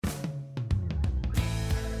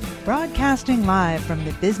Broadcasting live from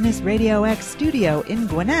the Business Radio X studio in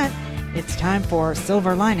Gwinnett, it's time for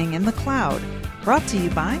Silver Lining in the Cloud, brought to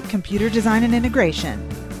you by Computer Design and Integration.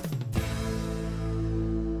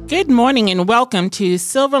 Good morning and welcome to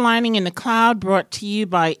Silver Lining in the Cloud, brought to you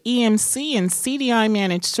by EMC and CDI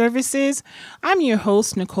Managed Services. I'm your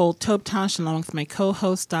host, Nicole Toptosh, along with my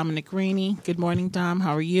co-host, Dominic Rainey. Good morning, Dom.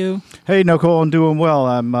 How are you? Hey, Nicole. I'm doing well.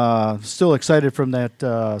 I'm still excited from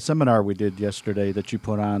that seminar we did yesterday that you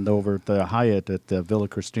put on over at the Hyatt at Villa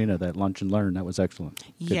Cristina, that Lunch and Learn. That was excellent.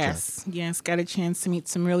 Good Yes. Got a chance to meet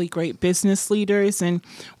some really great business leaders, and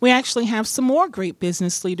we actually have some more great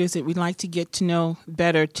business leaders that we'd like to get to know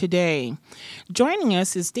better today. Joining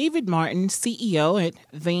us is David Martin, CEO at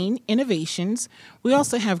Vane Innovations. We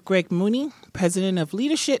also have Greg Mooney, President of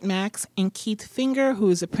Leadership Max, and Keith Finger, who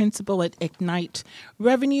is a principal at Ignite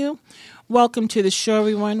Revenue. Welcome to the show,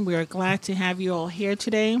 everyone. We are glad to have you all here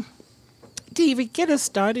today. David, get us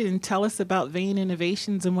started and tell us about Vane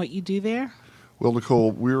Innovations and what you do there. Well,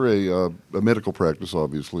 Nicole, we're a medical practice,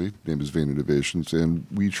 obviously. Name is Vane Innovations, and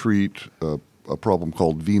we treat a problem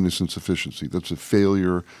called venous insufficiency. That's a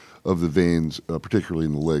failure of the veins, particularly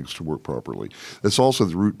in the legs, to work properly. That's also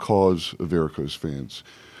the root cause of varicose veins.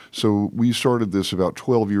 So we started this about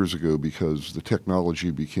 12 years ago because the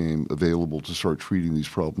technology became available to start treating these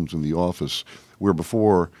problems in the office, where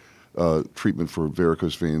before treatment for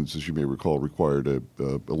varicose veins, as you may recall, required a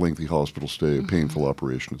lengthy hospital stay, a painful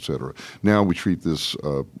operation, et cetera. Now we treat this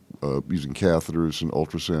using catheters and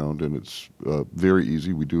ultrasound, and it's very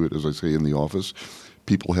easy. We do it, as I say, in the office.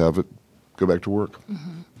 People have it, go back to work.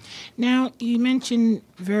 Mm-hmm. Now, you mentioned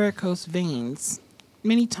varicose veins.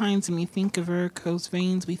 Many times when we think of varicose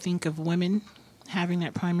veins, we think of women having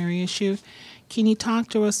that primary issue. Can you talk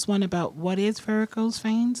to us, one, about what is varicose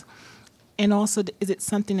veins? And also, is it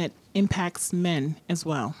something that impacts men as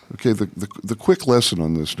well? Okay, the quick lesson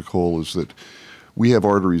on this, Nicole, is that we have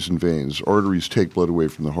arteries and veins. Arteries take blood away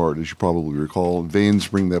from the heart, as you probably recall. Veins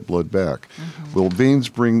bring that blood back. Mm-hmm. Well, veins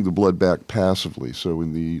bring the blood back passively. So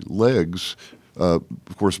in the legs, of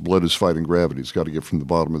course, blood is fighting gravity. It's got to get from the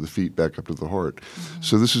bottom of the feet back up to the heart. Mm-hmm.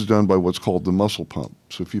 So this is done by what's called the muscle pump.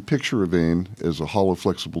 So if you picture a vein as a hollow,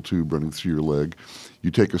 flexible tube running through your leg, you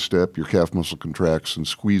take a step, your calf muscle contracts and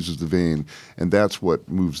squeezes the vein, and that's what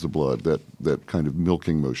moves the blood, that kind of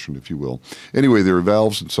milking motion, if you will. Anyway, there are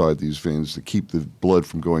valves inside these veins that keep the blood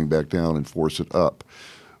from going back down and force it up.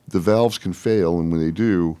 The valves can fail, and when they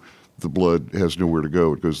do, the blood has nowhere to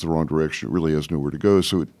go. It goes the wrong direction. It really has nowhere to go,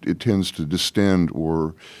 so it tends to distend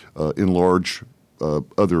or enlarge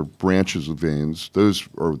other branches of veins. Those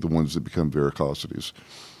are the ones that become varicosities.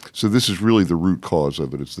 So this is really the root cause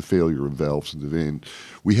of it. It's the failure of valves in the vein.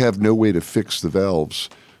 We have no way to fix the valves,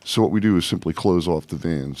 so what we do is simply close off the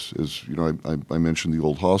veins. As you know, I mentioned the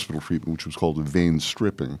old hospital treatment, which was called a vein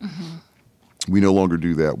stripping. Mm-hmm. We no longer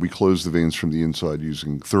do that. We close the veins from the inside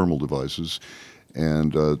using thermal devices,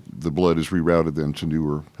 and the blood is rerouted then to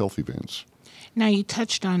newer, healthy veins. Now, you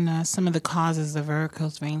touched on some of the causes of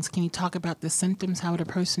varicose veins. Can you talk about the symptoms? How would a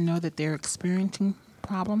person know that they're experiencing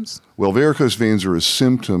problems? Well, varicose veins are a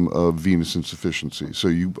symptom of venous insufficiency. So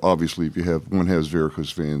you obviously, if one has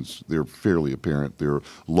varicose veins, they're fairly apparent. They're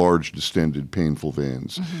large, distended, painful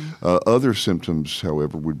veins. Mm-hmm. Other symptoms,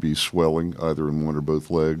 however, would be swelling, either in one or both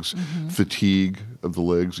legs, mm-hmm. fatigue of the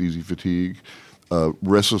legs, easy fatigue,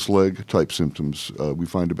 restless leg type symptoms. We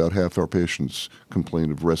find about half our patients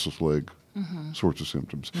complain of restless leg mm-hmm. sorts of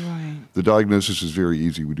symptoms. Right. The diagnosis is very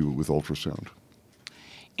easy. We do it with ultrasound.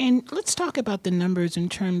 And let's talk about the numbers in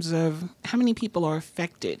terms of how many people are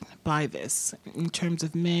affected by this, in terms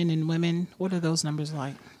of men and women. What are those numbers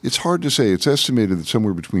like? It's hard to say. It's estimated that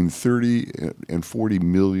somewhere between 30 and 40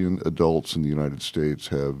 million adults in the United States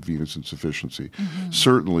have venous insufficiency. Mm-hmm.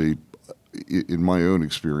 Certainly, in my own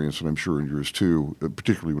experience, and I'm sure in yours too,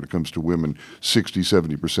 particularly when it comes to women,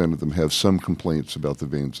 60-70% of them have some complaints about the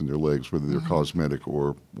veins in their legs, whether they're mm-hmm. cosmetic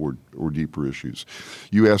or deeper issues.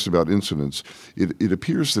 You asked about incidence. It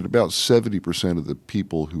appears that about 70% of the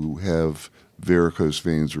people who have varicose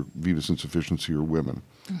veins or venous insufficiency are women.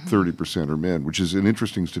 Mm-hmm. 30% are men, which is an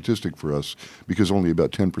interesting statistic for us because only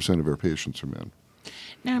about 10% of our patients are men.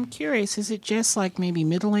 Now, I'm curious, is it just like maybe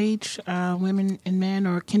middle-aged women and men,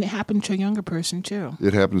 or can it happen to a younger person too?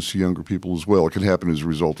 It happens to younger people as well. It can happen as a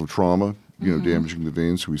result of trauma, mm-hmm. damaging the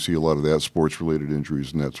veins. So we see a lot of that, sports-related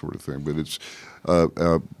injuries and that sort of thing. But it's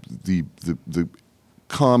the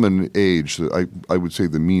common age, I would say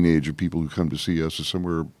the mean age of people who come to see us is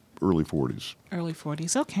somewhere early 40s. Early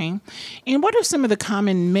 40s, okay. And what are some of the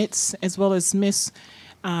common myths as well as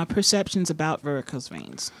misperceptions about varicose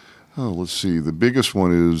veins? Oh, let's see. The biggest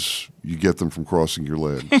one is you get them from crossing your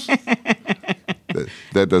legs.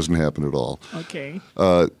 That doesn't happen at all. Okay.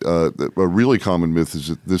 A really common myth is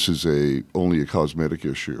that this is only a cosmetic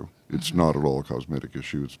issue. It's not at all a cosmetic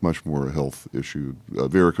issue. It's much more a health issue.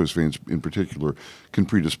 Varicose veins, in particular, can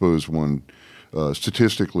predispose one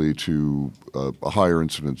statistically to a higher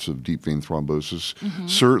incidence of deep vein thrombosis.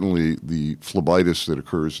 Certainly, the phlebitis that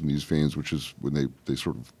occurs in these veins, which is when they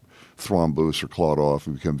sort of thrombose or clot off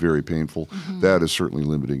and become very painful, that is certainly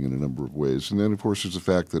limiting in a number of ways. And then, of course, there's the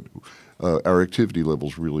fact that our activity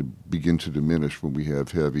levels really begin to diminish when we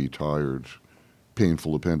have heavy, tired,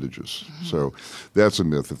 painful appendages. So that's a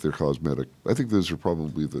myth if they're cosmetic. I think those are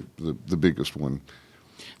probably the biggest one.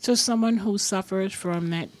 So someone who suffers from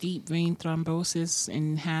that deep vein thrombosis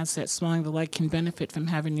and has that swelling of the leg can benefit from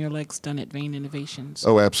having your legs done at Vein Innovations?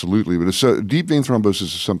 Oh, absolutely. But deep vein thrombosis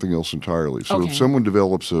is something else entirely. So if someone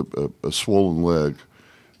develops a swollen leg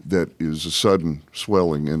that is a sudden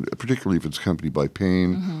swelling, and particularly if it's accompanied by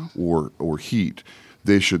pain or heat,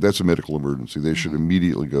 that's a medical emergency. They should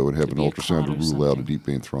immediately go and have an ultrasound to rule out a deep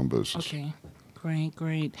vein thrombosis. Okay.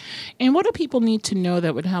 Great. And what do people need to know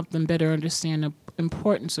that would help them better understand the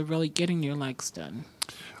importance of really getting your legs done?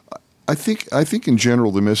 I think in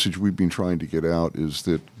general the message we've been trying to get out is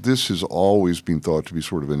that this has always been thought to be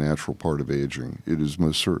sort of a natural part of aging. It is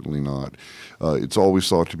most certainly not. It's always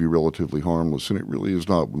thought to be relatively harmless, and it really is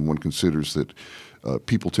not when one considers that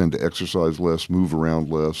people tend to exercise less, move around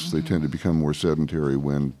less. They tend to become more sedentary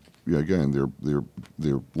when, again,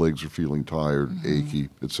 their legs are feeling tired, achy,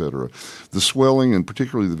 etc. The swelling, and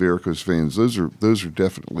particularly the varicose veins, those are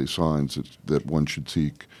definitely signs that one should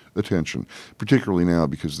seek attention, particularly now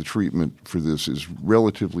because the treatment for this is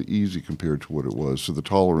relatively easy compared to what it was. So the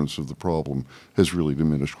tolerance of the problem has really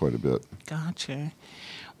diminished quite a bit. Gotcha.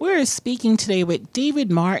 We're speaking today with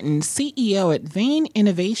David Martin, CEO at Vein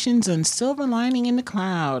Innovations on Silver Lining in the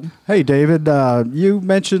Cloud. Hey, David, you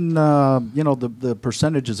mentioned the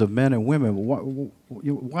percentages of men and women.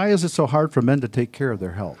 Why is it so hard for men to take care of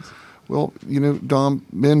their health? Well, Dom,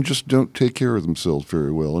 men just don't take care of themselves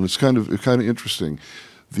very well, and it's kind of interesting.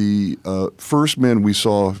 The first men we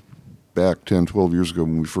saw back 10, 12 years ago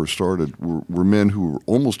when we first started were men who were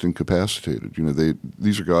almost incapacitated.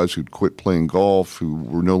 These are guys who'd quit playing golf, who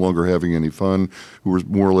were no longer having any fun, who were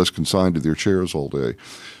more or less consigned to their chairs all day.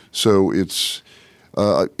 So it's,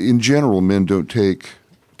 in general, men don't take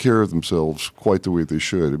care of themselves quite the way they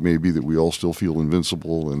should. It may be that we all still feel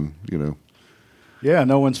invincible and, Yeah,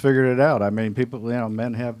 no one's figured it out. I mean,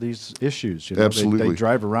 men have these issues. Absolutely. They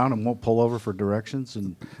drive around and won't pull over for directions,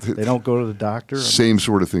 and they don't go to the doctor. Same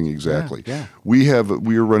sort of thing, exactly. Yeah. We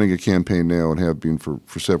are running a campaign now and have been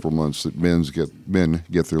for several months that men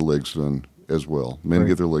get their legs done as well. Men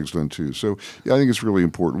get their legs done too. So I think it's really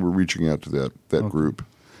important. We're reaching out to that group.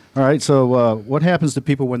 All right. So what happens to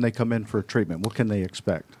people when they come in for treatment? What can they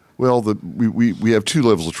expect? Well, we have two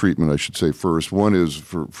levels of treatment, I should say. First, one is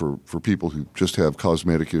for people who just have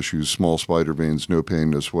cosmetic issues, small spider veins, no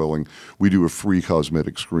pain, no swelling. We do a free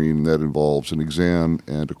cosmetic screen that involves an exam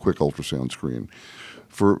and a quick ultrasound screen.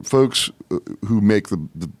 For folks who make up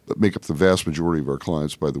the vast majority of our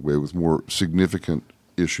clients, by the way, with more significant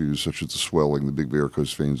issues such as the swelling, the big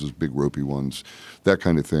varicose veins, those big ropey ones, that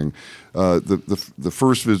kind of thing. The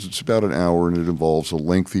first visit's about an hour, and it involves a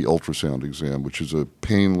lengthy ultrasound exam, which is a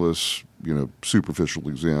painless, superficial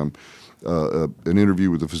exam, an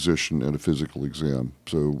interview with a physician, and a physical exam.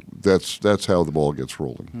 So that's how the ball gets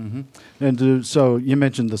rolling. Mm-hmm. And so you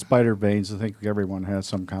mentioned the spider veins. I think everyone has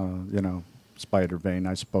some kind of spider vein,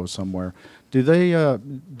 I suppose, somewhere. Do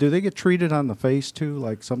they get treated on the face too?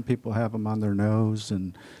 Like some people have them on their nose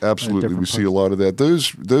and absolutely, we see a lot of that.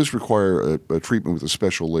 Those require a treatment with a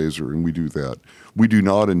special laser, and we do that. We do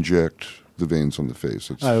not inject the veins on the face.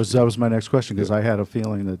 That was my next question, because I had a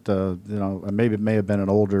feeling that maybe it may have been an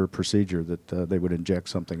older procedure that they would inject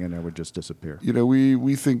something and it would just disappear.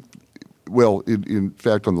 We think. Well, in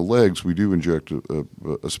fact, on the legs, we do inject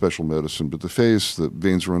a special medicine, but the face, the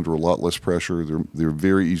veins are under a lot less pressure. They're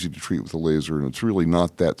very easy to treat with a laser, and it's really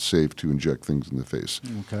not that safe to inject things in the face.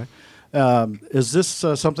 Okay. Is this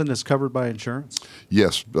something that's covered by insurance?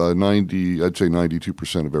 Yes, I'd say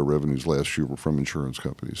 92% of our revenues last year were from insurance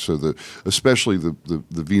companies. So especially the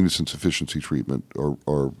venous insufficiency treatment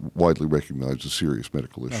are widely recognized as serious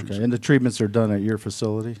medical issues. Okay, and the treatments are done at your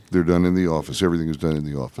facility? They're done in the office. Everything is done in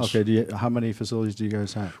the office. Okay, how many facilities do you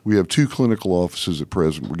guys have? We have 2 clinical offices at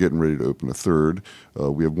present. We're getting ready to open a third.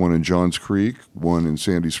 We have one in Johns Creek, one in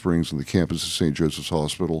Sandy Springs on the campus of St. Joseph's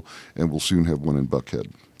Hospital, and we'll soon have one in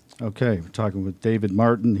Buckhead. Okay, we're talking with David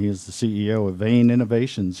Martin. He is the CEO of Vein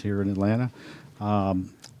Innovations here in Atlanta,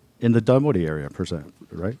 in the Dunwoody area,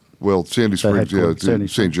 right? Well, Sandy Springs,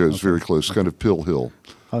 St. Joe's, very close, kind of Pill Hill.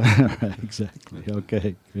 Exactly.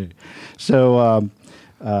 Okay. So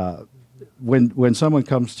when someone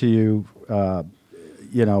comes to you,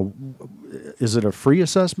 is it a free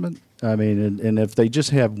assessment? I mean, and if they just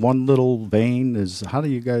have one little vein, how do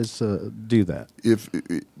you guys do that?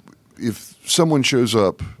 If someone shows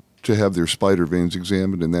up to have their spider veins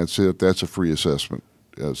examined and that's it, that's a free assessment.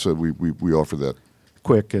 So we offer that.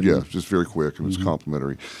 Quick and just very quick, and it's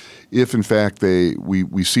complimentary. If in fact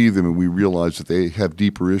we see them and we realize that they have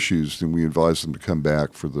deeper issues, then we advise them to come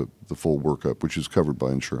back for the full workup, which is covered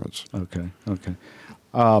by insurance. Okay.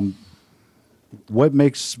 What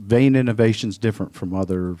makes Vein Innovations different from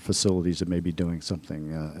other facilities that may be doing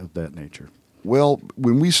something of that nature? Well,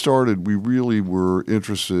 when we started, we really were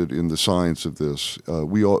interested in the science of this.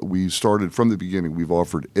 We started from the beginning. We've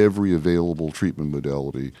offered every available treatment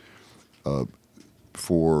modality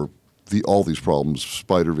for all these problems: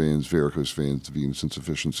 spider veins, varicose veins, venous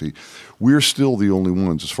insufficiency. We're still the only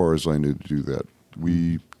ones, as far as I know, to do that.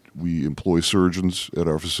 We employ surgeons at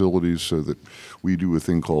our facilities so that we do a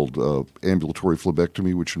thing called ambulatory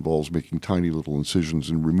phlebectomy, which involves making tiny little incisions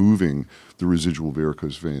and removing the residual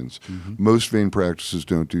varicose veins. Mm-hmm. Most vein practices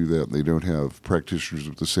don't do that, and they don't have practitioners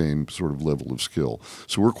with the same sort of level of skill.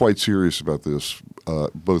 So we're quite serious about this,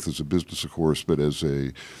 both as a business, of course, but as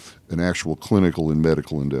an actual clinical and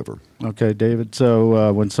medical endeavor. Okay, David.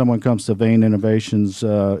 So when someone comes to Vein Innovations,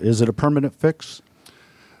 is it a permanent fix?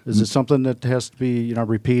 Is it something that has to be,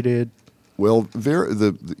 repeated? Well,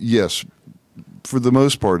 yes. For the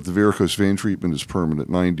most part, the varicose vein treatment is permanent.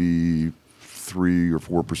 93 or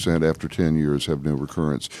 4% after 10 years have no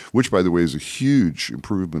recurrence, which, by the way, is a huge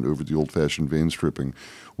improvement over the old-fashioned vein stripping,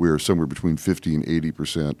 where somewhere between 50 and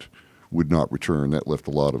 80% would not return. That left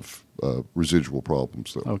a lot of residual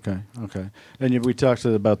problems, though. Okay. And we talked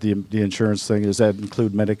about the insurance thing. Does that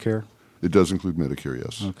include Medicare? It does include Medicare,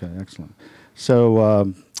 yes. Okay, excellent.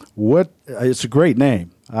 So it's a great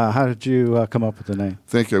name. How did you come up with the name?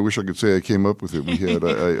 Thank you. I wish I could say I came up with it.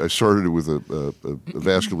 I started it with a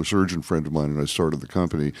vascular surgeon friend of mine, and I started the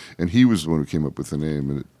company, and he was the one who came up with the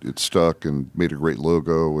name, and it stuck and made a great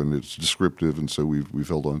logo, and it's descriptive, and so we've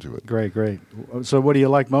held on to it. Great. So what do you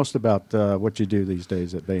like most about what you do these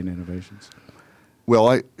days at Vein Innovations? Well,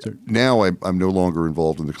 I'm no longer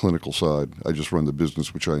involved in the clinical side. I just run the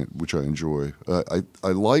business, which I enjoy. I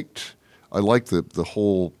liked the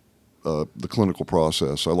whole the clinical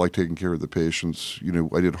process. I like taking care of the patients.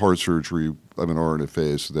 I did heart surgery. I'm an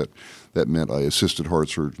RNFA, so that meant I assisted heart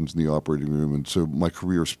surgeons in the operating room, and so my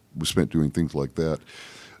career was spent doing things like that.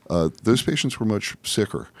 Those patients were much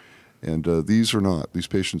sicker, and these are not. These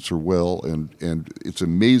patients are well, and it's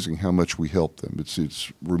amazing how much we help them.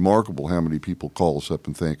 It's remarkable how many people call us up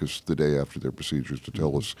and thank us the day after their procedures to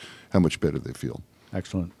tell us how much better they feel.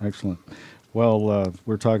 Excellent. Well,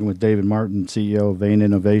 we're talking with David Martin, CEO of Vein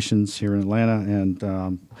Innovations here in Atlanta,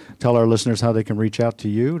 and tell our listeners how they can reach out to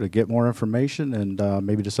you to get more information and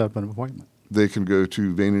maybe to set up an appointment. They can go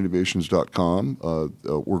to veininnovations.com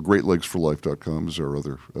or greatlegsforlife.com is our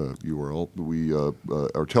other URL.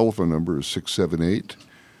 Our telephone number is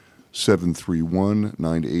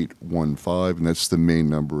 678-731-9815, and that's the main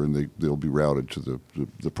number, and they'll be routed to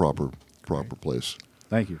the proper place.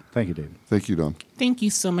 Thank you, David. Thank you, Don. Thank you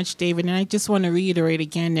so much, David. And I just want to reiterate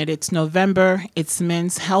again that it's November. It's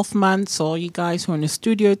Men's Health Month. So all you guys who are in the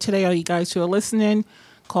studio today, all you guys who are listening,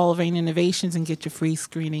 call Vein Innovations and get your free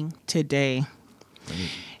screening today.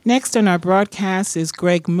 Next on our broadcast is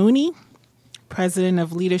Greg Mooney, President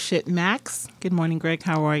of Leadership Max. Good morning, Greg.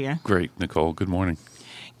 How are you? Great, Nicole. Good morning.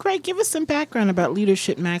 Greg, give us some background about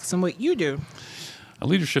Leadership Max and what you do.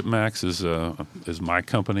 Leadership Max is my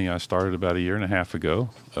company. I started about 1.5 years ago.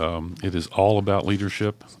 It is all about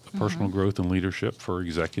leadership, personal growth and leadership for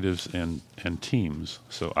executives and teams.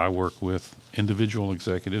 So I work with individual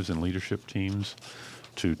executives and leadership teams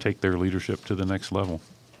to take their leadership to the next level.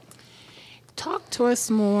 Talk to us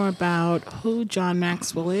more about who John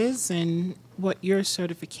Maxwell is and what your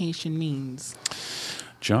certification means.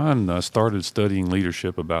 John started studying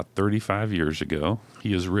leadership about 35 years ago.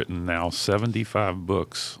 He has written now 75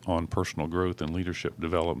 books on personal growth and leadership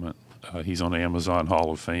development. He's on Amazon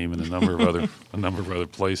Hall of Fame and a number of other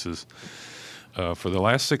places. For the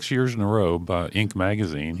last 6 years in a row, by Inc.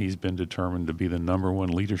 magazine, he's been determined to be the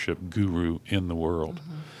 #1 leadership guru in the world.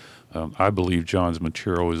 I believe John's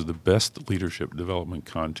material is the best leadership development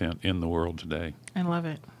content in the world today. I love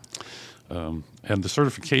it. And the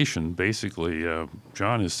certification, basically,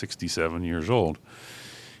 John is 67 years old.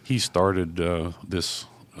 He started this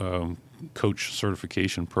coach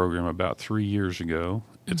certification program about 3 years ago.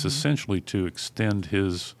 It's essentially to extend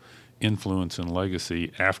his influence and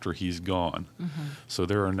legacy after he's gone. So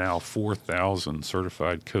there are now 4,000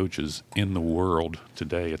 certified coaches in the world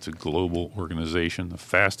today. It's a global organization, the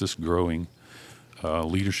fastest growing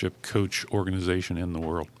leadership coach organization in the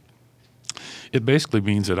world. It basically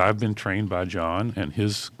means that I've been trained by John and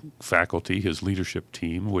his faculty, his leadership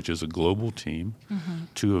team, which is a global team.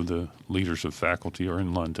 Two of the leaders of faculty are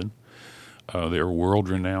in London. They're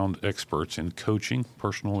world-renowned experts in coaching,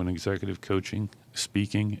 personal and executive coaching,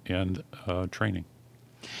 speaking, and training.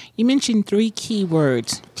 You mentioned 3 key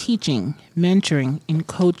words: teaching, mentoring, and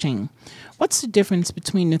coaching. What's the difference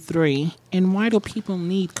between the 3, and why do people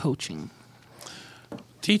need coaching?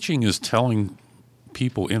 Teaching is telling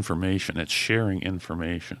people information. It's sharing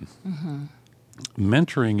information.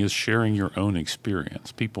 Mentoring is sharing your own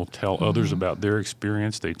experience. People tell others about their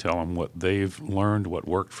experience. They tell them what they've learned, what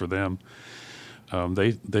worked for them.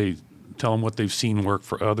 They tell them what they've seen work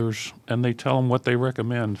for others, and they tell them what they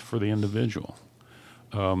recommend for the individual.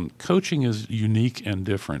 Coaching is unique and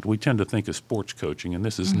different. We tend to think of sports coaching, and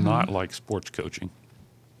this is not like sports coaching.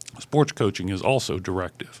 Sports coaching is also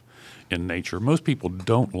directive in nature. Most people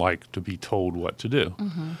don't like to be told what to do.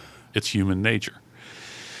 It's human nature.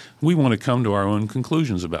 We want to come to our own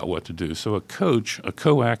conclusions about what to do. So a coach, a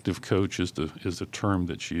coactive coach is the term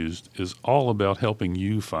that's used, is all about helping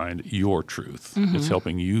you find your truth. It's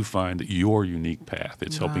helping you find your unique path.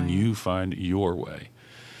 It's helping you find your way.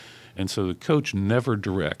 And so the coach never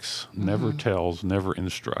directs, never tells, never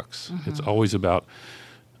instructs. It's always about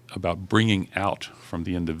bringing out from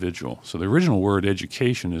the individual. So the original word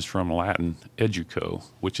education is from Latin educo,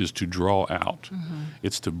 which is to draw out.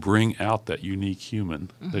 It's to bring out that unique human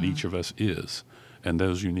that each of us is and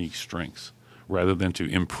those unique strengths, rather than to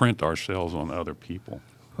imprint ourselves on other people.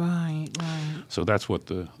 Right. So that's what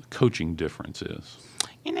the coaching difference is.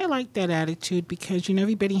 And I like that attitude because,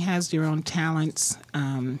 everybody has their own talents.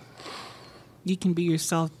 You can be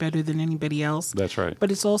yourself better than anybody else. That's right.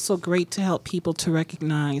 But it's also great to help people to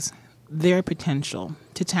recognize their potential,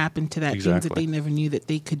 to tap into that things that Exactly. they never knew that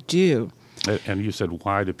they could do. And you said,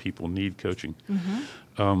 why do people need coaching?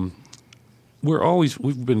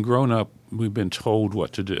 We've been grown up, we've been told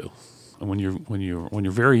what to do. And when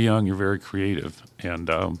you're very young, you're very creative. And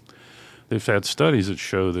they've had studies that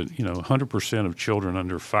show that 100% of children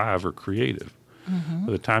under 5 are creative.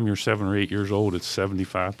 By the time you're 7 or 8 years old, it's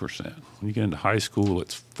 75%. When you get into high school,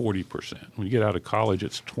 it's 40%. When you get out of college,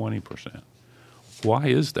 it's 20%. Why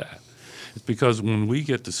is that? It's because when we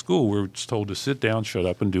get to school, we're told to sit down, shut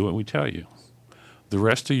up, and do what we tell you. The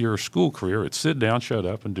rest of your school career, it's sit down, shut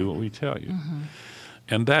up, and do what we tell you.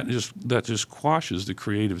 And that just quashes the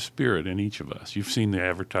creative spirit in each of us. You've seen the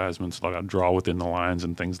advertisements like I draw within the lines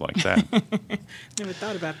and things like that. Never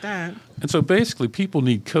thought about that. And so basically people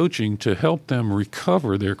need coaching to help them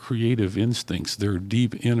recover their creative instincts, their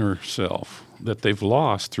deep inner self that they've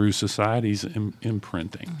lost through society's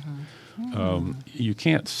imprinting. You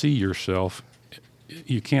can't see yourself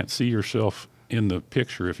in the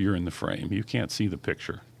picture if you're in the frame. You can't see the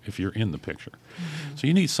picture if you're in the picture. So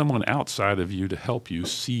you need someone outside of you to help you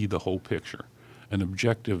see the whole picture, an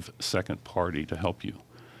objective second party to help you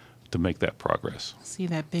to make that progress. See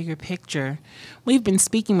that bigger picture. We've been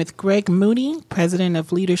speaking with Greg Moody, president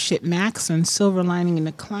of Leadership Max on Silver Lining in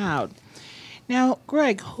the Cloud. Now,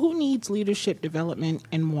 Greg, who needs leadership development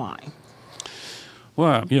and why?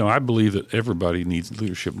 Well, I believe that everybody needs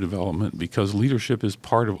leadership development because leadership is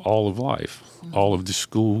part of all of life, all of the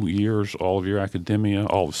school years, all of your academia,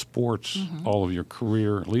 all of sports, all of your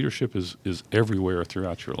career. Leadership is everywhere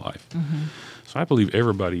throughout your life. So I believe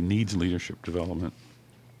everybody needs leadership development.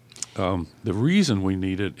 The reason we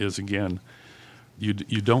need it is, again, you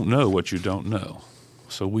don't know what you don't know.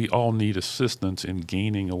 So we all need assistance in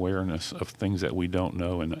gaining awareness of things that we don't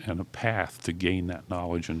know and a path to gain that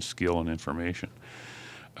knowledge and skill and information.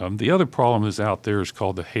 The other problem is out there is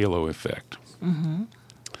called the halo effect.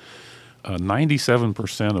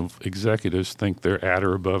 97% of executives think they're at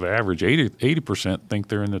or above average. 80% think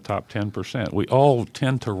they're in the top 10%. We all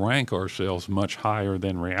tend to rank ourselves much higher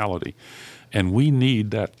than reality. And we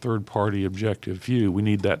need that third-party objective view. We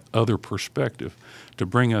need that other perspective to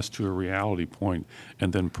bring us to a reality point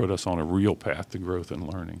and then put us on a real path to growth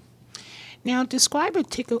and learning. Now, describe a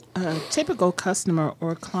typical customer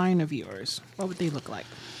or client of yours. What would they look like?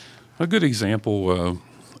 A good example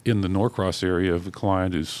in the Norcross area of a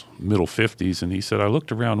client who's middle 50s, and he said, I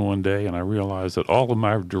looked around one day and I realized that all of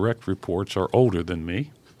my direct reports are older than me,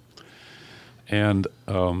 and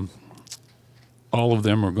all of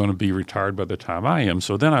them are going to be retired by the time I am.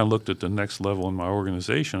 So then I looked at the next level in my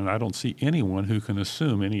organization, and I don't see anyone who can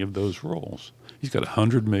assume any of those roles. He's got a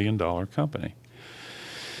 $100 million company.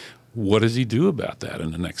 What does he do about that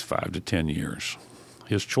in the next 5 to 10 years?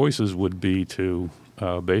 His choices would be to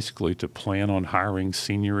basically to plan on hiring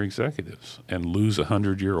senior executives and lose a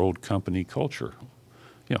 100-year-old company culture.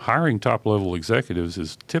 Hiring top-level executives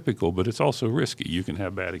is typical, but it's also risky. You can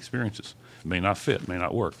have bad experiences. It may not fit, may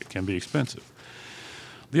not work. It can be expensive.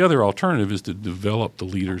 The other alternative is to develop the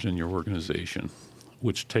leaders in your organization,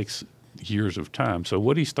 which takes years of time. So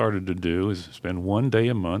what he started to do is spend 1 day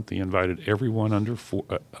a month. He invited everyone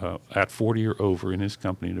at 40 or over in his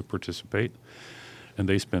company to participate, and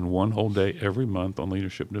they spend 1 whole day every month on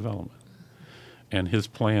leadership development. And his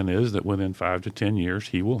plan is that within 5 to 10 years,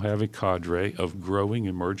 he will have a cadre of growing,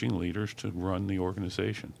 emerging leaders to run the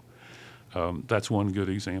organization. That's one good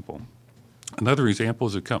example. Another example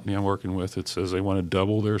is a company I'm working with that says they want to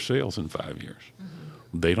double their sales in 5 years.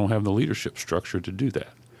 Mm-hmm. They don't have the leadership structure to do that.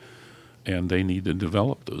 And they need to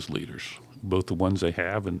develop those leaders, both the ones they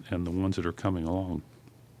have and the ones that are coming along.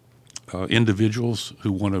 Individuals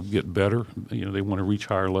who want to get better, they want to reach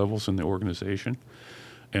higher levels in the organization,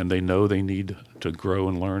 and they know they need to grow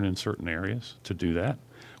and learn in certain areas. To do that,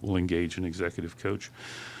 we'll engage an executive coach.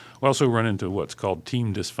 We also run into what's called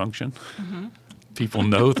team dysfunction. Mm-hmm. People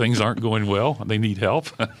know things aren't going well, they need help,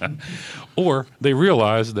 or they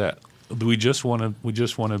realize that we just want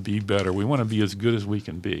to be better. We want to be as good as we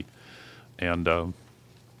can be, and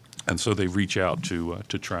so they reach out to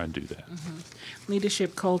try and do that. Mm-hmm.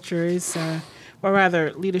 Leadership culture is, or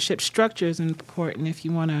rather, leadership structure is important if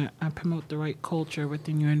you want to promote the right culture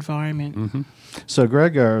within your environment. Mm-hmm. So,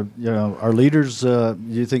 Greg, are leaders? Do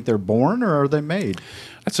you think they're born or are they made?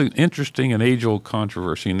 That's an interesting and age-old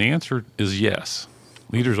controversy, and the answer is yes.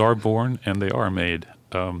 Leaders are born and they are made.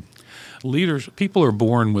 People are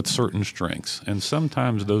born with certain strengths, and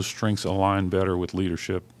sometimes those strengths align better with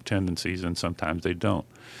leadership tendencies, and sometimes they don't.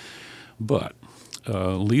 But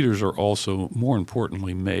leaders are also, more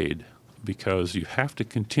importantly, made, because you have to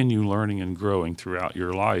continue learning and growing throughout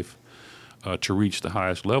your life to reach the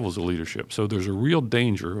highest levels of leadership. So there's a real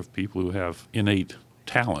danger of people who have innate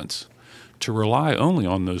talents to rely only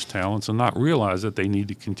on those talents and not realize that they need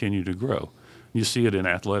to continue to grow. You see it in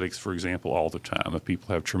athletics, for example, all the time.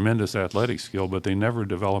 People have tremendous athletic skill, but they never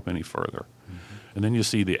develop any further. Mm-hmm. And then you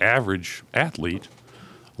see the average athlete.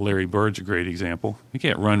 Larry Bird's a great example. He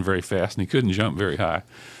can't run very fast, and he couldn't jump very high.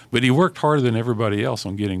 But he worked harder than everybody else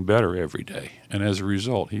on getting better every day. And as a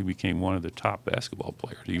result, he became one of the top basketball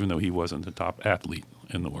players, even though he wasn't the top athlete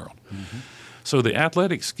in the world. Mm-hmm. So the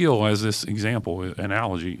athletic skill, as this example,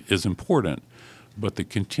 analogy, is important, but the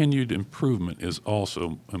continued improvement is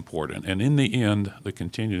also important. And in the end, the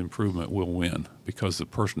continued improvement will win, because the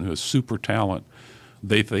person who has super talent,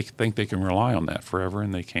 they think they can rely on that forever,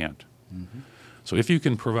 and they can't. Mm-hmm. So if you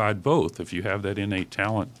can provide both, if you have that innate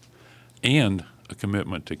talent and a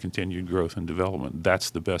commitment to continued growth and development, that's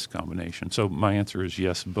the best combination. So my answer is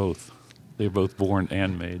yes, both. They're both born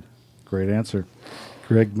and made. Great answer.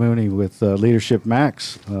 Greg Mooney with Leadership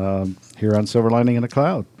Max here on Silver Lining in the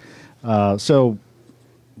Cloud. So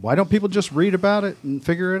why don't people just read about it and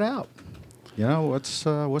figure it out? What's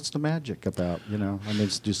the magic about,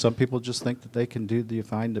 do some people just think that they can do you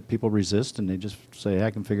find that people resist and they just say, hey,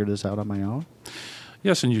 I can figure this out on my own?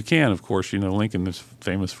 Yes, and you can, of course. Lincoln is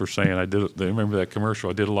famous for saying, I remember that commercial,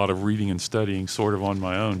 I did a lot of reading and studying sort of on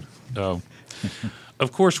my own.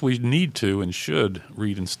 Of course, we need to and should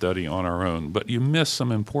read and study on our own, but you miss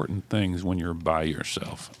some important things when you're by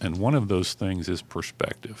yourself. And one of those things is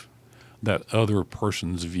perspective, that other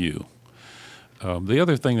person's view. The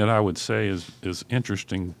other thing that I would say is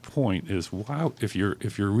interesting point is, why, if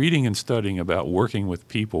you're reading and studying about working with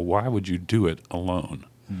people, why would you do it alone?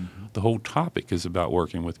 Mm-hmm. The whole topic is about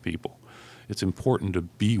working with people. It's important to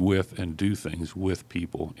be with and do things with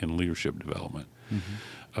people in leadership development.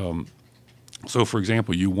 Mm-hmm. So, for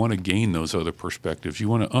example, you want to gain those other perspectives. You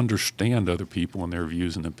want to understand other people and their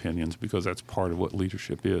views and opinions, because that's part of what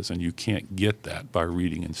leadership is, and you can't get that by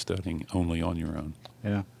reading and studying only on your own.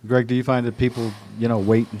 Yeah. Greg, do you find that people,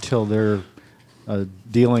 wait until they're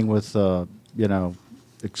dealing with,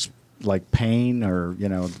 like pain, or,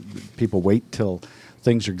 people wait till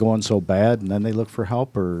things are going so bad and then they look for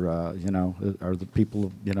help, or, are the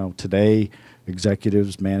people, today,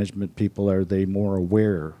 executives, management people, are they more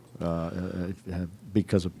aware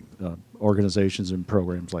because of organizations and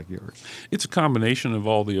programs like yours? It's a combination of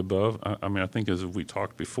all the above. I think, as we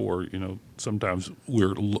talked before, sometimes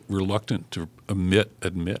we're reluctant to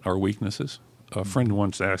admit our weaknesses. A friend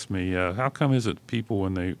once asked me, how come is it people,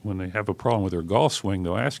 when they have a problem with their golf swing,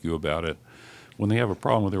 they'll ask you about it. When they have a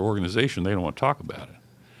problem with their organization, they don't want to talk about it.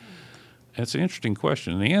 And it's an interesting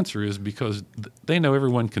question. And the answer is because they know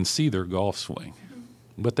everyone can see their golf swing.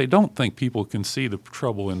 but they don't think people can see the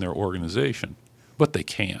trouble in their organization, but they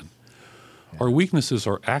can. Our weaknesses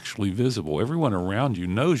are actually visible. Everyone around you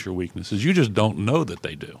knows your weaknesses. You just don't know that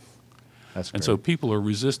they do. That's And great. so people are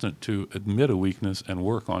resistant to admit a weakness and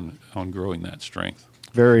work on growing that strength.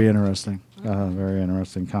 Very interesting. Very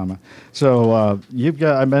interesting comment. So you've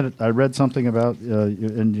got. I read something about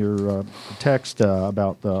in your text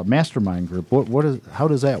about the mastermind group. What is? How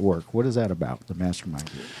does that work? What is that about? The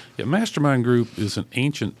mastermind group. Yeah, mastermind group is an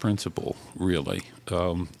ancient principle, really.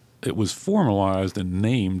 It was formalized and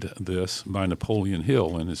named this by Napoleon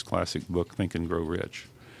Hill in his classic book, Think and Grow Rich.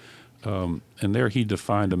 And there he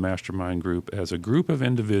defined a mastermind group as a group of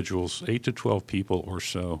individuals, 8 to 12 people or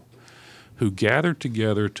so, who gather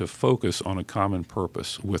together to focus on a common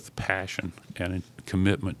purpose with passion and a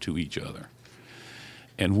commitment to each other.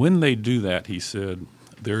 And when they do that, he said,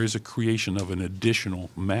 there is a creation of an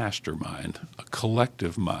additional mastermind, a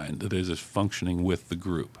collective mind that is functioning with the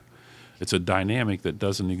group. It's a dynamic that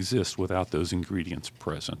doesn't exist without those ingredients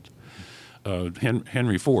present.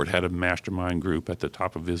 Henry Ford had a mastermind group at the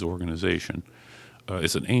top of his organization.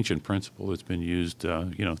 It's an ancient principle that's been used,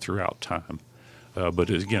 throughout time.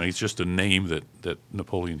 But again, it's just a name that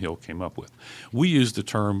Napoleon Hill came up with. We use the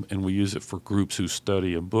term, and we use it for groups who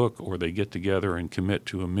study a book or they get together and commit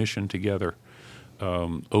to a mission together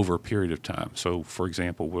over a period of time. So, for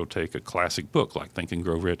example, we'll take a classic book like Think and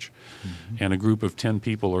Grow Rich, and a group of 10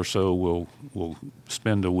 people or so will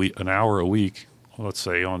spend an hour a week, let's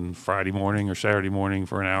say on Friday morning or Saturday morning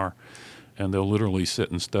for an hour, and they'll literally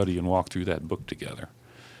sit and study and walk through that book together.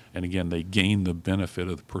 And again, they gain the benefit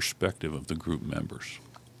of the perspective of the group members.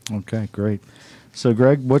 Okay, great. So,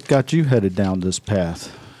 Greg, what got you headed down this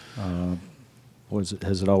path?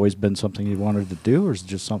 Has it always been something you wanted to do, or is it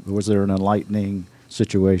just something? Was there an enlightening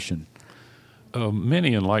situation?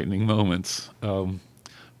 Many enlightening moments.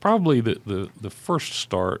 Probably the first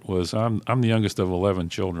start was I'm the youngest of 11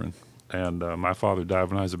 children, and my father died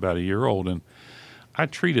when I was about a year old, and I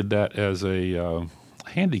treated that as a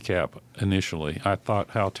handicap initially. I thought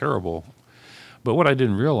how terrible. But what I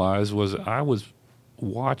didn't realize was I was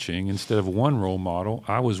watching, instead of one role model,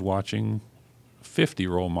 I was watching 50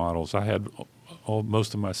 role models. I had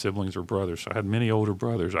most of my siblings were brothers, so I had many older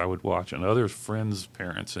brothers I would watch, and other friends'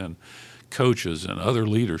 parents and coaches and other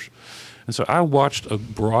leaders. And so I watched a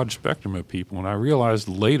broad spectrum of people, and I realized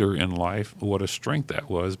later in life what a strength that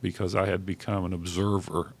was because I had become an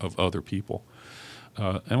observer of other people.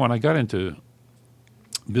 And when I got into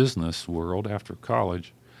business world after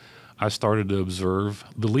college, I started to observe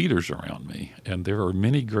the leaders around me. And there are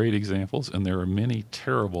many great examples, and there are many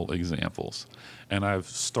terrible examples. And I've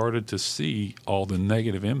started to see all the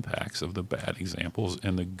negative impacts of the bad examples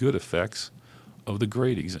and the good effects of the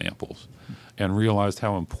great examples, and realized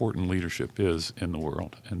how important leadership is in the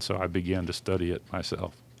world. And so I began to study it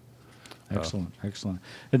myself. Excellent, excellent.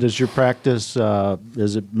 And does your practice,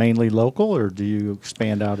 is it mainly local, or do you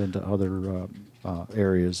expand out into other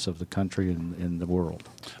areas of the country and in the world?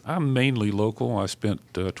 I'm mainly local. I spent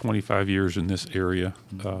 25 years in this area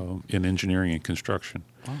in engineering and construction.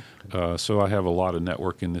 Oh, okay. So I have a lot of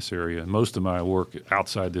network in this area. Most of my work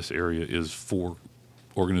outside this area is for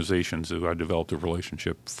organizations who I developed a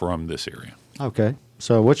relationship from this area. Okay.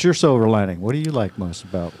 So what's your silver lining? What do you like most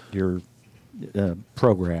about your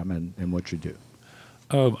program and what you do?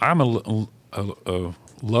 I'm a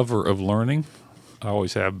lover of learning. I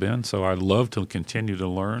always have been, so I love to continue to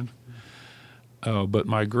learn. But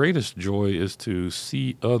my greatest joy is to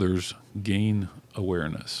see others gain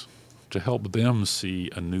awareness, to help them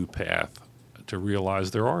see a new path, to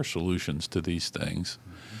realize there are solutions to these things,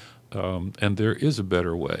 and there is a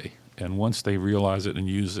better way. And once they realize it and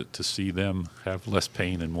use it, to see them have less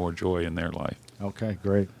pain and more joy in their life. Okay,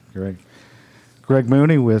 great. Greg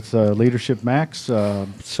Mooney with Leadership Max.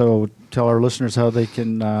 So tell our listeners how they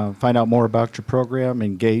can find out more about your program,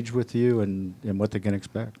 engage with you, and what they can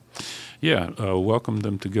expect. Yeah, welcome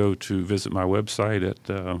them to go to visit my website at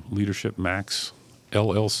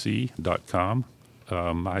leadershipmaxllc.com.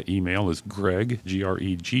 My email is Greg,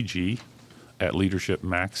 Gregg, at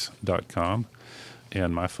leadershipmax.com.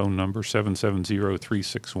 And my phone number,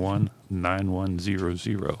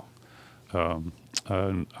 770-361-9100.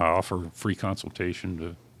 I offer free consultation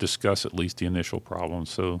to discuss at least the initial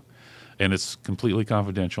problems. And it's completely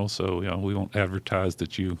confidential, so we won't advertise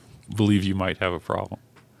that you believe you might have a problem.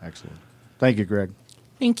 Excellent. Thank you, Greg.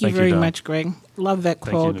 Thank you very much, Greg. Love that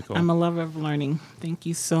Thank you, quote. Nicole. I'm a lover of learning. Thank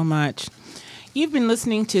you so much. You've been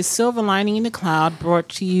listening to Silver Lining in the Cloud, brought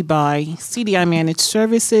to you by CDI Managed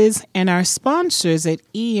Services and our sponsors at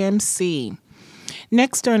EMC.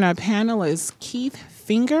 Next on our panel is Keith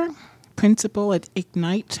Finger, Principal at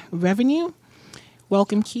Ignite Revenue.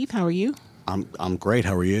 Welcome, Keith. How are you? I'm great.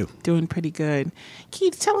 How are you? Doing pretty good.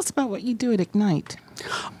 Keith, tell us about what you do at Ignite.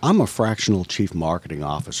 I'm a fractional chief marketing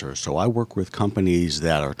officer, so I work with companies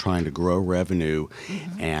that are trying to grow revenue,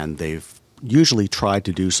 and they've usually tried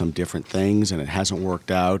to do some different things, and it hasn't worked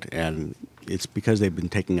out, and it's because they've been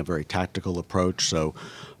taking a very tactical approach. So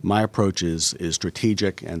my approach is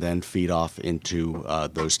strategic and then feed off into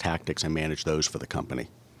those tactics and manage those for the company.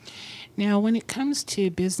 Now, when it comes to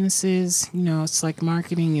businesses, it's like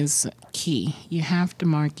marketing is key. You have to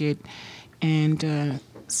market, and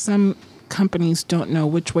some companies don't know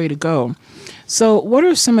which way to go. So what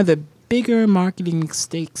are some of the bigger marketing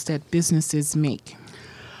mistakes that businesses make?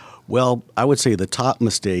 Well, I would say the top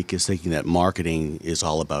mistake is thinking that marketing is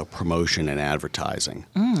all about promotion and advertising.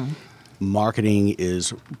 Marketing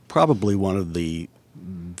is probably one of the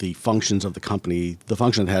functions of the company, the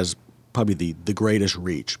function that has probably the greatest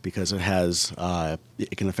reach, because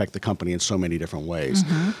it can affect the company in so many different ways.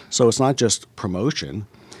 So it's not just promotion,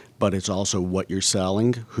 but it's also what you're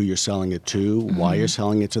selling, who you're selling it to, why you're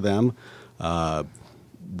selling it to them,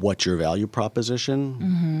 what's your value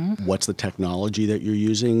proposition, what's the technology that you're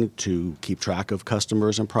using to keep track of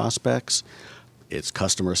customers and prospects. It's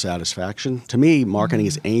customer satisfaction. To me, marketing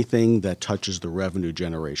is anything that touches the revenue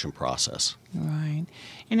generation process. Right.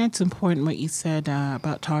 And that's important what you said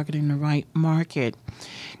about targeting the right market.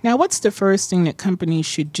 Now, what's the first thing that companies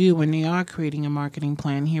should do when they are creating a marketing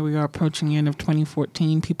plan? Here we are approaching the end of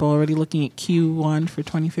 2014. People are already looking at Q1 for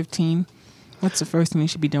 2015. What's the first thing they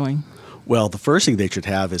should be doing? Well, the first thing they should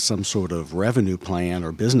have is some sort of revenue plan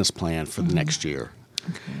or business plan for the next year.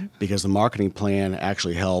 Okay. Because the marketing plan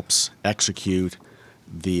actually helps execute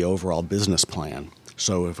the overall business plan.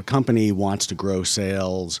 So if a company wants to grow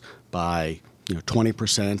sales by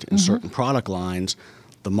 20% in certain product lines,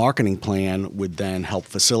 the marketing plan would then help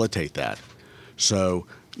facilitate that. So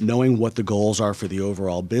knowing what the goals are for the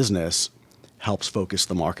overall business helps focus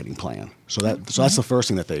the marketing plan. So that's the first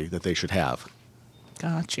thing that they should have.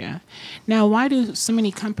 Gotcha. Now, why do so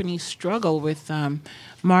many companies struggle with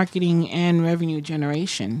marketing and revenue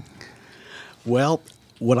generation? Well,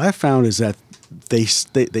 what I found is that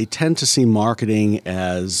they tend to see marketing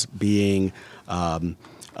as being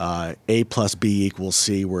A plus B equals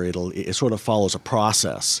C, where it sort of follows a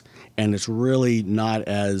process. And it's really not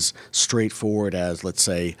as straightforward as, let's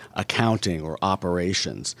say, accounting or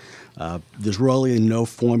operations. There's really no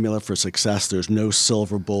formula for success. There's no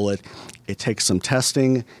silver bullet. It takes some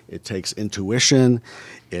testing. It takes intuition.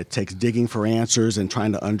 It takes digging for answers and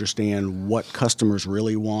trying to understand what customers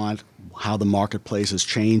really want, how the marketplace is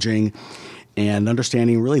changing, and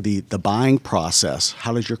understanding really the buying process.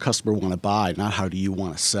 How does your customer want to buy, not how do you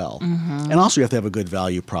want to sell? And also you have to have a good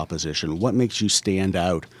value proposition. What makes you stand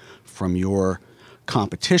out from your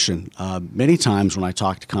competition? Many times when I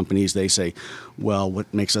talk to companies, they say, well,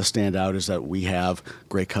 what makes us stand out is that we have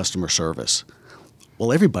great customer service.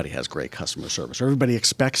 Well, everybody has great customer service. Everybody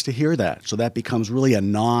expects to hear that. So that becomes really a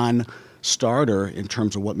non-starter in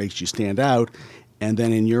terms of what makes you stand out. And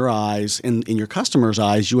then in your eyes, in your customer's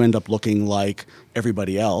eyes, you end up looking like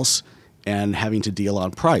everybody else and having to deal on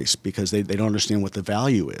price because they don't understand what the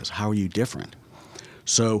value is. How are you different?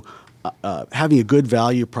 So having a good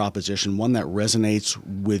value proposition, one that resonates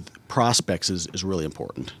with prospects, is really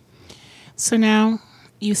important. So now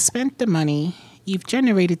you spent the money, you've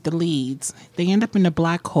generated the leads, they end up in a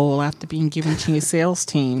black hole after being given to your sales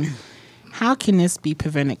team. How can this be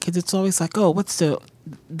prevented? Because it's always like, oh, what's the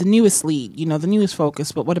newest lead, the newest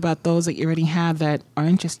focus, but what about those that you already have that are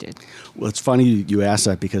interested? Well, it's funny you ask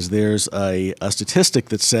that because there's a statistic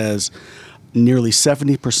that says nearly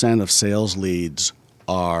 70% of sales leads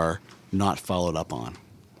are not followed up on.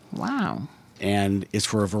 Wow. And it's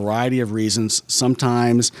for a variety of reasons.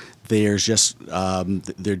 Sometimes there's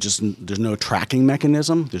there's no tracking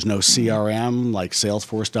mechanism. There's no CRM like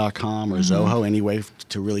Salesforce.com or Zoho, any way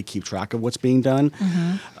to really keep track of what's being done.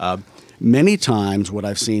 Many times what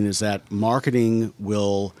I've seen is that the marketing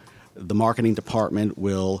department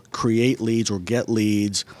will create leads or get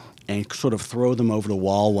leads and sort of throw them over the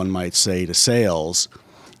wall, one might say, to sales.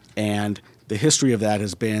 And the history of that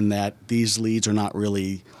has been that these leads are not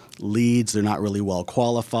really leads. They're not really well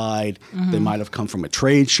qualified. They might have come from a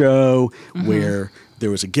trade show where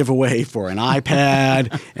there was a giveaway for an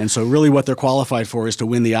iPad. And so really what they're qualified for is to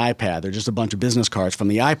win the iPad. They're just a bunch of business cards from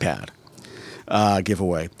the iPad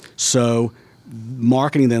giveaway. So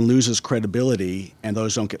marketing then loses credibility and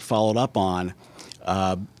those don't get followed up on.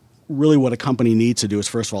 Really what a company needs to do is,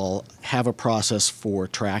 first of all, have a process for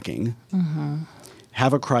tracking.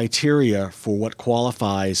 Have a criteria for what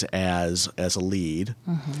qualifies as a lead.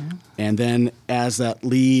 And then as that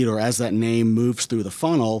lead or as that name moves through the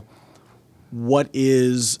funnel, what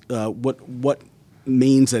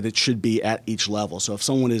means that it should be at each level. So if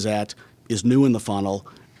someone is new in the funnel,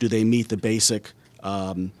 do they meet the basic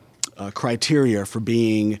criteria for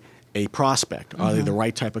being a prospect? Are they the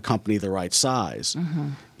right type of company, the right size?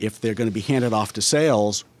 If they're going to be handed off to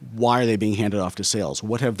sales, why are they being handed off to sales?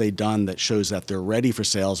 What have they done that shows that they're ready for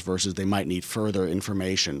sales versus they might need further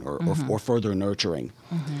information or further nurturing?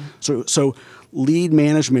 So lead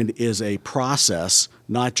management is a process,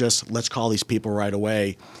 not just let's call these people right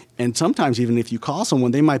away. And sometimes even if you call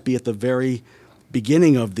someone, they might be at the very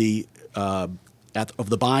beginning of the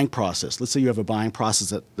buying process. Let's say you have a buying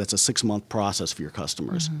process that's a 6-month process for your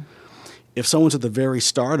customers. If someone's at the very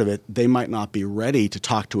start of it, they might not be ready to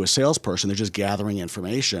talk to a salesperson. They're just gathering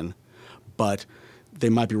information, but they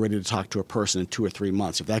might be ready to talk to a person in 2 or 3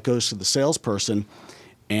 months. If that goes to the salesperson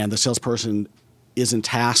and the salesperson isn't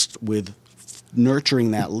tasked with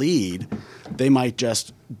nurturing that lead, they might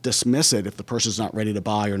just dismiss it if the person's not ready to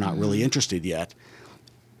buy or not really interested yet.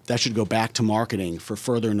 That should go back to marketing for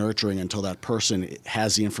further nurturing until that person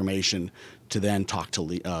has the information to then talk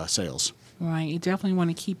to sales. Right. You definitely want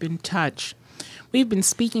to keep in touch. We've been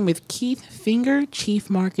speaking with Keith Finger, Chief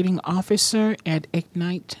Marketing Officer at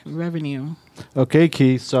Ignite Revenue. Okay,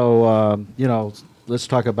 Keith. So, let's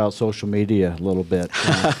talk about social media a little bit.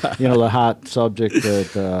 The hot subject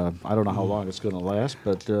that I don't know how long it's going to last,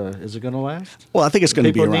 but is it going to last? Well, I think it's going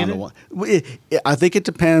to be People around need a while. I think it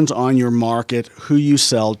depends on your market, who you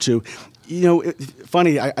sell to.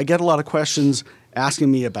 Funny, I get a lot of questions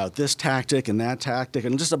asking me about this tactic and that tactic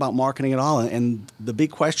and just about marketing at all. And the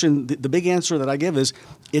big question, the big answer that I give is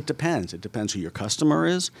it depends. It depends who your customer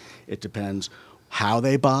is. It depends how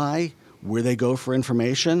they buy, where they go for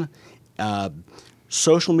information.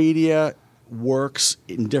 Social media works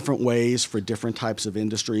in different ways for different types of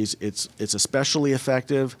industries. It's especially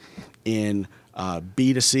effective in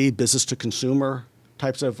B2C, business to consumer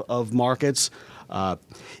types of markets.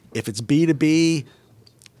 If it's B2B,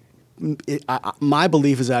 my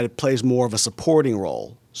belief is that it plays more of a supporting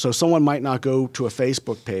role. So someone might not go to a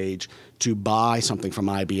Facebook page to buy something from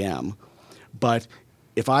IBM, but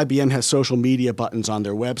if IBM has social media buttons on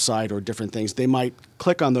their website or different things, they might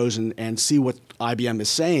click on those and see what IBM is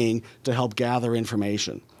saying to help gather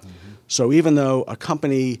information. So even though a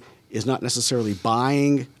company is not necessarily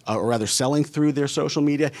buying or rather selling through their social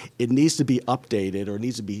media, it needs to be updated or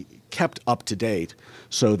needs to be kept up to date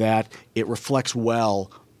so that it reflects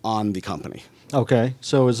well on the company. Okay.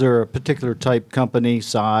 So is there a particular type company,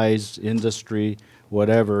 size, industry,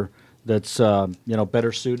 whatever, that's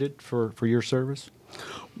better suited for your service?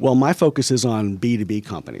 Well, my focus is on B2B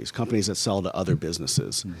companies that sell to other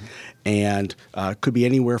businesses. And could be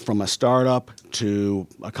anywhere from a startup to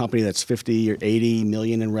a company that's 50 or 80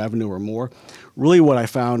 million in revenue or more. Really what I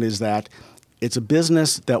found is that it's a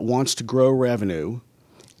business that wants to grow revenue,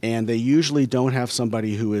 and they usually don't have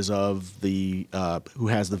somebody who is who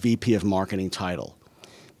has the VP of marketing title.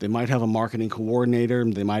 They might have a marketing coordinator,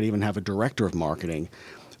 they might even have a director of marketing.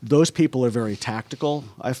 Those people are very tactical,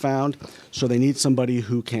 I found, so they need somebody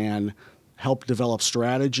who can help develop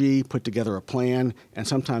strategy, put together a plan, and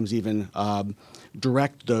sometimes even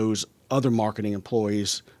direct those other marketing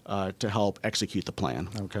employees to help execute the plan.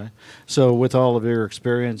 Okay. So with all of your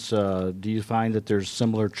experience, do you find that there's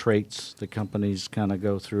similar traits that companies kind of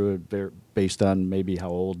go through based on maybe how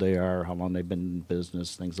old they are, how long they've been in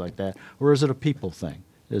business, things like that? Or is it a people thing?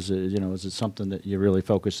 Is it something that you really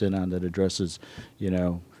focus in on that addresses,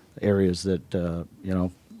 areas that,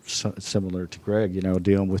 similar to Greg,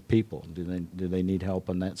 dealing with people? Do they need help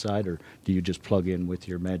on that side, or do you just plug in with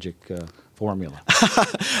your magic formula?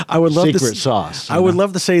 I would love secret sauce. I would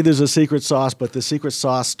love to say there's a secret sauce, but the secret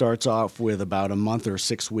sauce starts off with about a month or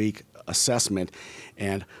 6-week assessment,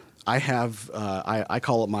 and I have I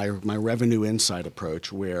call it my revenue insight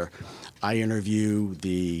approach, where I interview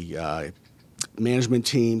the management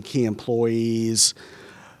team, key employees,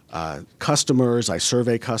 customers. I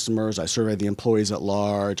survey customers. I survey the employees at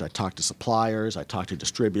large. I talk to suppliers. I talk to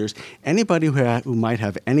distributors. Anybody who might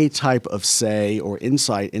have any type of say or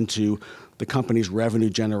insight into the company's revenue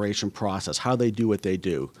generation process, how they do what they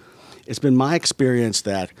do. It's been my experience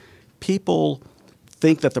that people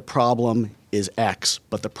think that the problem is X,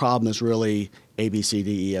 but the problem is really A, B, C,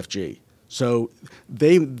 D, E, F, G. So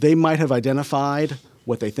they might have identified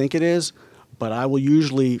what they think it is, but I will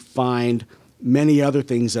usually find many other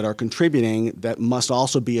things that are contributing that must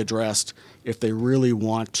also be addressed if they really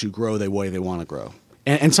want to grow the way they want to grow.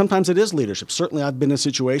 And sometimes it is leadership. Certainly I've been in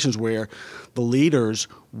situations where the leaders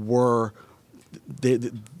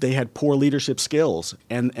they had poor leadership skills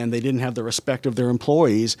and they didn't have the respect of their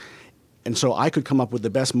employees, and so I could come up with the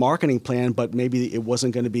best marketing plan, but maybe it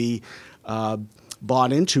wasn't going to be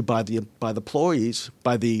bought into by the employees,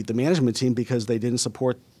 by the management team, because they didn't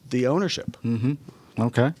support the ownership. Mm-hmm.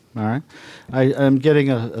 Okay, all right. I'm getting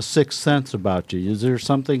a sixth sense about you. Is there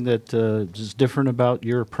something that is different about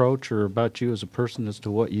your approach or about you as a person as to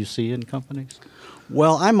what you see in companies?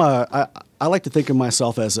 Well, I like to think of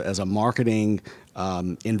myself as a marketing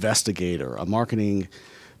investigator, a marketing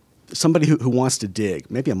somebody who wants to dig,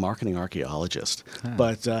 maybe a marketing archaeologist.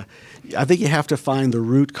 But I think you have to find the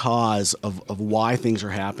root cause of why things are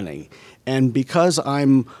happening. And because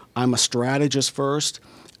I'm a strategist first,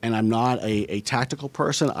 and I'm not a tactical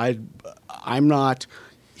person, I'm not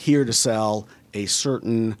here to sell a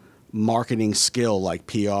certain marketing skill like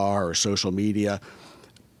PR or social media.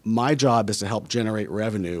 My job is to help generate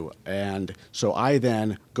revenue, and so I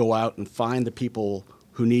then go out and find the people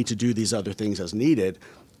who need to do these other things as needed.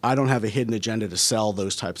 I don't have a hidden agenda to sell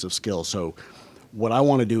those types of skills. So what I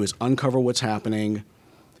want to do is uncover what's happening,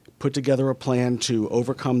 put together a plan to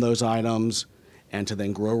overcome those items, and to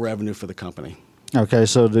then grow revenue for the company. Okay,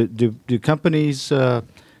 so do companies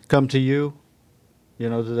come to you? You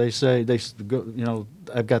know, do they say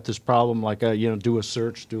I've got this problem, like do a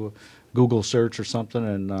search, do a Google search or something,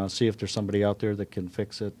 and see if there's somebody out there that can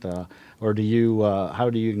fix it, or do you? How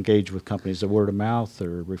do you engage with companies? Is it word of mouth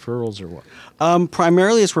or referrals or what?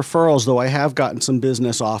 Primarily, it's referrals. Though I have gotten some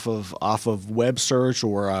business off of web search,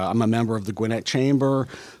 or I'm a member of the Gwinnett Chamber,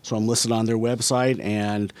 so I'm listed on their website,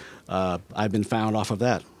 and I've been found off of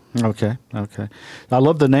that. Okay. I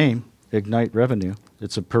love the name, Ignite Revenue.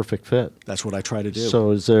 It's a perfect fit. That's what I try to do.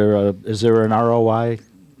 So is there an ROI?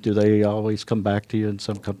 Do they always come back to you? And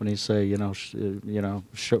some companies say,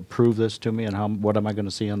 prove this to me, and what am I going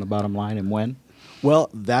to see on the bottom line and when?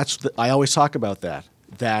 Well, I always talk about that.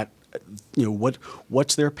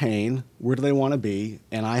 What's their pain? Where do they want to be?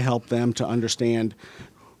 And I help them to understand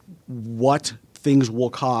what things will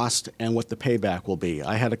cost and what the payback will be.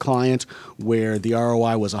 I had a client where the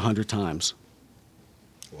ROI was 100 times.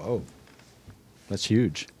 Whoa. That's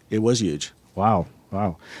huge. It was huge. Wow.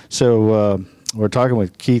 So we're talking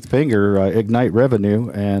with Keith Finger, Ignite Revenue,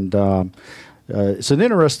 and it's an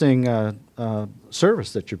interesting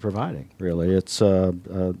service that you're providing, really. It's I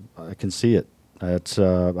can see it. It's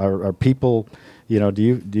are people,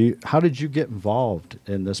 how did you get involved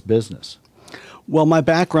in this business? Well, my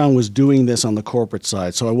background was doing this on the corporate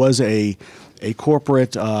side. So I was a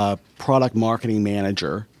corporate product marketing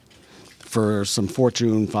manager for some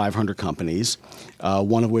Fortune 500 companies,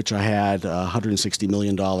 one of which I had a $160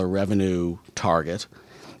 million revenue target,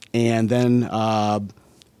 and then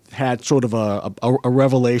had sort of a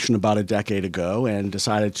revelation about a decade ago and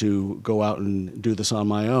decided to go out and do this on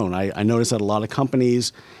my own. I noticed that a lot of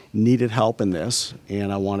companies needed help in this,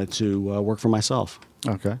 and I wanted to work for myself.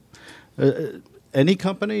 Okay. Any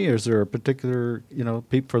company, or is there a particular,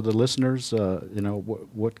 for the listeners,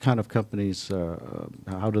 what kind of companies,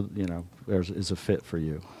 is a fit for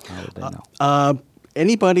you? How would they know?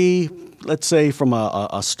 Anybody, let's say from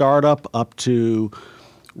a startup up to,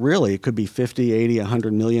 really, it could be 50, 80,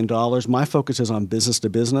 $100 million. My focus is on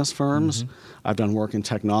business-to-business firms. Mm-hmm. I've done work in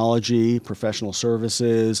technology, professional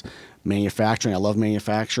services, manufacturing. I love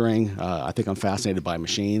manufacturing. I think I'm fascinated by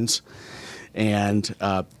machines. And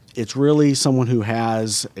it's really someone who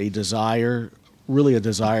has a desire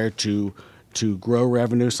to grow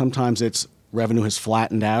revenue. Sometimes it's revenue has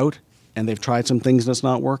flattened out and they've tried some things and it's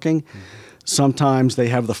not working. Mm-hmm. Sometimes they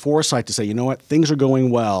have the foresight to say, you know what, things are going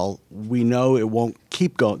well. We know it won't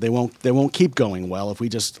keep going. They won't keep going well if we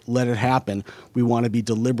just let it happen. We want to be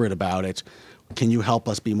deliberate about it. Can you help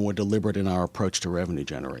us be more deliberate in our approach to revenue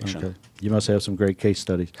generation? Okay. You must have some great case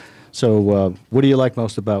studies. So what do you like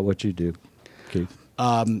most about what you do, Keith?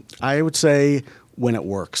 I would say when it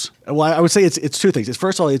works. Well, I would say it's two things.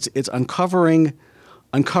 First of all, it's uncovering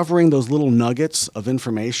those little nuggets of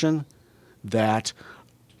information that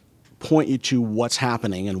point you to what's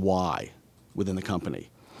happening and why within the company,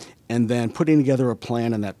 and then putting together a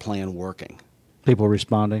plan and that plan working. People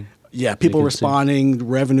responding. Yeah, people responding,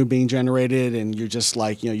 revenue being generated, and you're just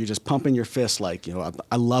like, you're just pumping your fist like,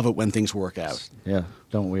 I love it when things work out. Yeah,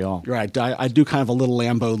 don't we all? Right. I do kind of a little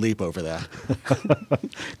Lambo leap over that.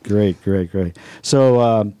 Great.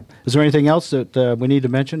 So is there anything else that we need to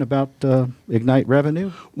mention about Ignite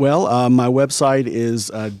Revenue? Well, my website is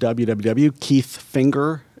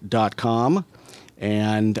www.keithfinger.com,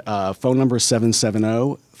 and phone number is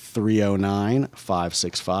 770-309-5651,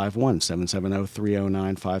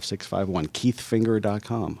 770-309-5651,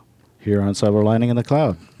 keithfinger.com. here on Silver Lining in the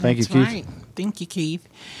Cloud. Thank you, Keith. Right. Thank you, Keith.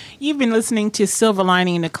 You've been listening to Silver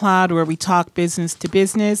Lining in the Cloud, where we talk business to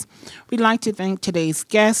business. We'd like to thank today's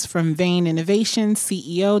guests from Vane Innovation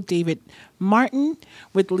CEO David Martin,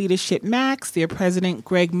 with Leadership Max, their president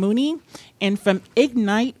Greg Mooney, and from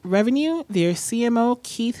Ignite Revenue, their CMO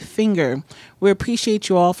Keith Finger. We appreciate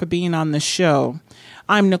you all for being on the show.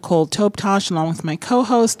 I'm Nicole Toptosh, along with my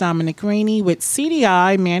co-host Dominic Rainey with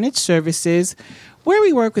CDI Managed Services, where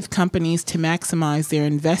we work with companies to maximize their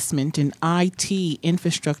investment in IT,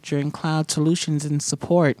 infrastructure, and cloud solutions and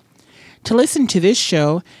support. To listen to this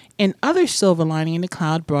show and other Silver Lining in the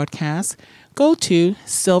Cloud broadcasts, go to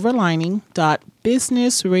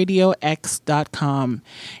silverlining.businessradiox.com.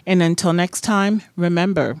 And until next time,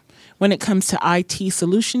 remember, when it comes to IT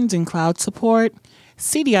solutions and cloud support,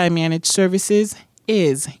 CDI Managed Services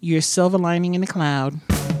is your Silver Lining in the Cloud.